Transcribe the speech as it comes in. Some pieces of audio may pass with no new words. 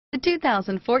The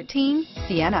 2014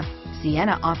 Sienna.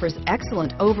 Sienna offers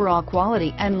excellent overall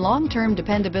quality and long-term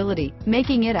dependability,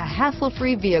 making it a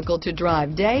hassle-free vehicle to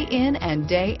drive day in and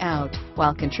day out,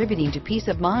 while contributing to peace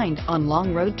of mind on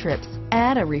long road trips.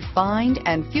 Add a refined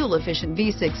and fuel-efficient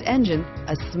V6 engine,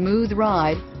 a smooth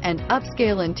ride, and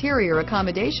upscale interior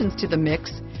accommodations to the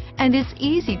mix, and it's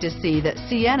easy to see that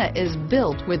Sienna is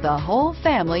built with the whole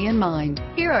family in mind.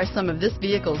 Here are some of this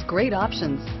vehicle's great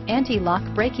options: anti-lock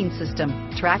braking system,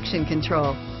 traction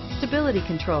control, stability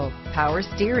control, power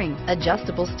steering,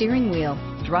 adjustable steering wheel,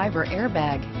 driver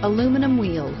airbag, aluminum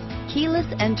wheels, keyless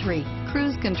entry,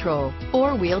 cruise control,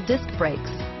 four-wheel disc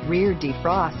brakes, rear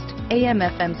defrost,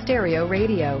 AM/FM stereo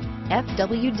radio,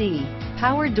 FWD,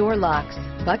 power door locks,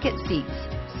 bucket seats,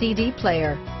 CD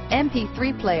player,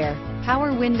 MP3 player,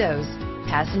 power windows,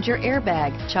 passenger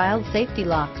airbag, child safety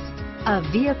locks. A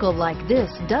vehicle like this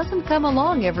doesn't come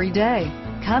along every day.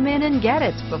 Come in and get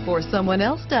it before someone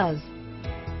else does.